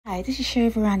Hi, this is Sherry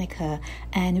Veronica,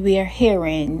 and we are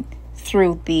hearing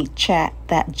through the chat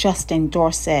that Justin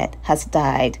Dorsett has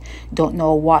died. Don't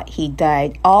know what he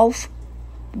died of,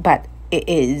 but it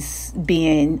is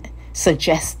being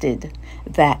suggested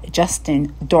that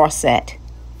Justin Dorsett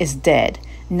is dead.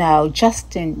 Now,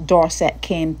 Justin Dorsett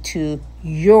came to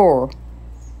your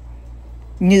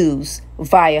news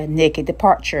via Naked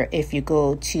Departure. If you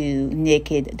go to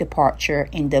Naked Departure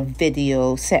in the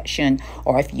video section,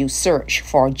 or if you search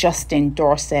for Justin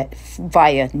Dorsett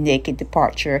via Naked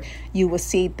Departure, you will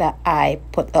see that I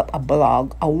put up a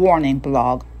blog, a warning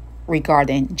blog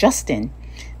regarding Justin.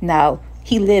 Now,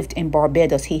 he lived in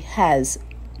Barbados. He has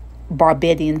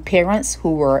Barbadian parents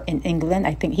who were in England.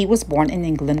 I think he was born in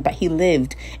England, but he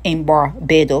lived in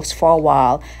Barbados for a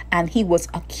while, and he was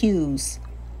accused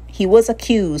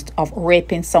of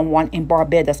raping someone in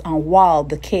Barbados. And while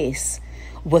the case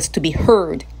was to be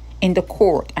heard in the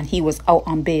court and he was out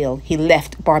on bail, he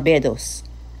left Barbados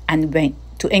and went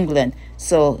to England.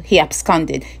 So he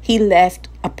absconded. He left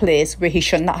a place where he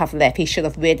should not have left. He should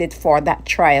have waited for that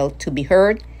trial to be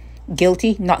heard.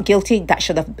 Guilty, not guilty, that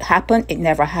should have happened. It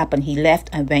never happened. He left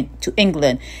and went to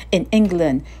England. In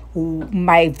England,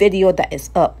 my video that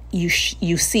is up, you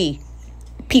see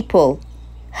people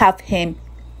have him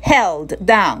held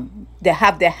down. They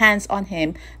have their hands on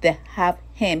him. They have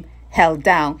him held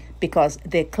down because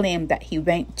they claim that he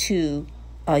went to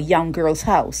a young girl's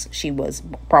house. She was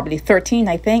probably 13,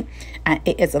 I think, and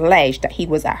it is alleged that he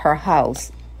was at her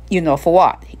house. You know, for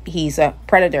what? He's a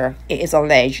predator. It is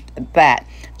alleged that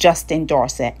Justin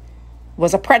Dorsett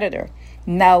was a predator.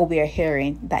 Now we are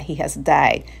hearing that he has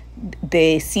died.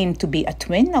 They seem to be a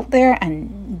twin out there,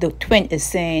 and the twin is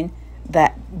saying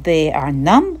that they are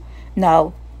numb.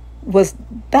 Now, was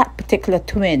that particular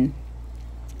twin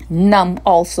numb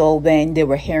also when they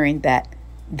were hearing that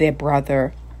their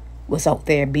brother was out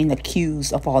there being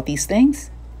accused of all these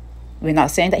things? We're not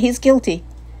saying that he's guilty.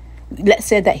 Let's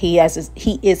say that he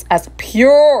is as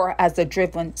pure as the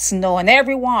driven snow and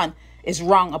everyone is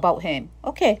wrong about him.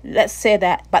 Okay, let's say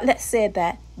that. But let's say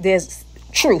that there's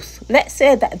truth. Let's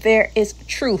say that there is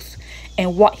truth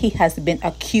in what he has been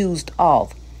accused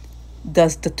of.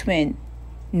 Does the twin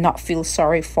not feel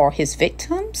sorry for his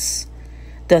victims?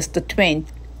 Does the twin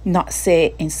not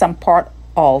say in some part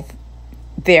of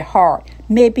their heart,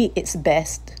 maybe it's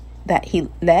best that he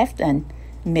left and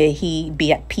may he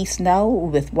be at peace now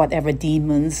with whatever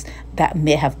demons that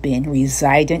may have been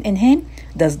residing in him?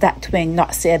 Does that twin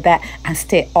not say that and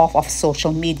stay off of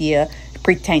social media,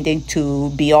 pretending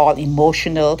to be all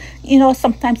emotional? You know,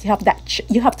 sometimes you have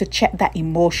to check that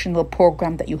emotional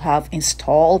program that you have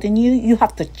installed in you. You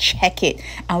have to check it.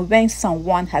 And when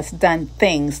someone has done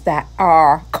things that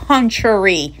are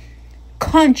contrary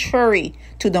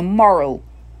to the moral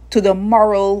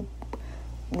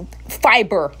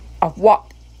fiber of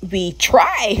what we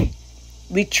try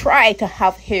to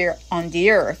have here on the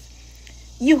earth,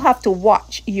 you have to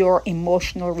watch your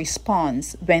emotional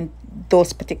response when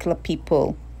those particular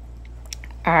people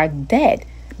are dead.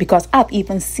 Because I've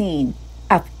even seen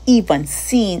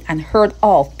and heard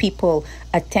of people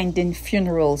attending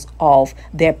funerals of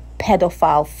their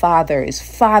pedophile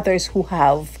fathers who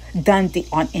have done the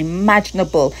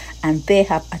unimaginable, and they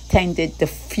have attended the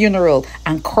funeral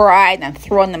and cried and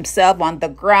thrown themselves on the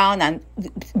ground and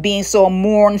being so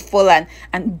mournful,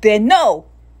 and they know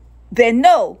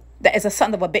that is a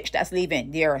son of a bitch that's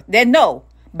leaving the earth. They know,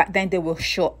 but then they will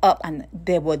show up and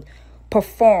they would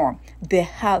perform. They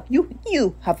have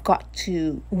you have got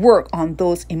to work on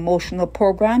those emotional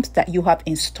programs that you have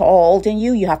installed in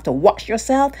you. You have to watch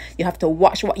yourself. You have to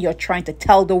watch what you're trying to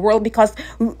tell the world, because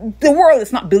the world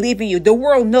is not believing you. The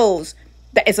world knows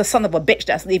that is a son of a bitch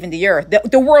that's leaving the earth.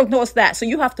 The world knows that. So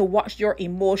you have to watch your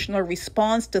emotional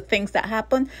response to things that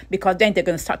happen, because then they're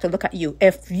going to start to look at you.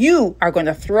 If you are going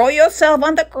to throw yourself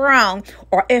on the ground,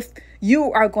 or if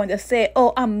you are going to say,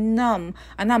 oh, I'm numb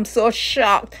and I'm so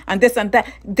shocked and this and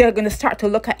that, they're going to start to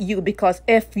look at you, because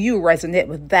if you resonate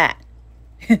with that,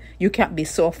 you can't be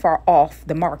so far off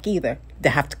the mark either. They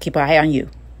have to keep an eye on you.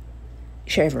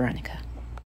 Sherry Veronica.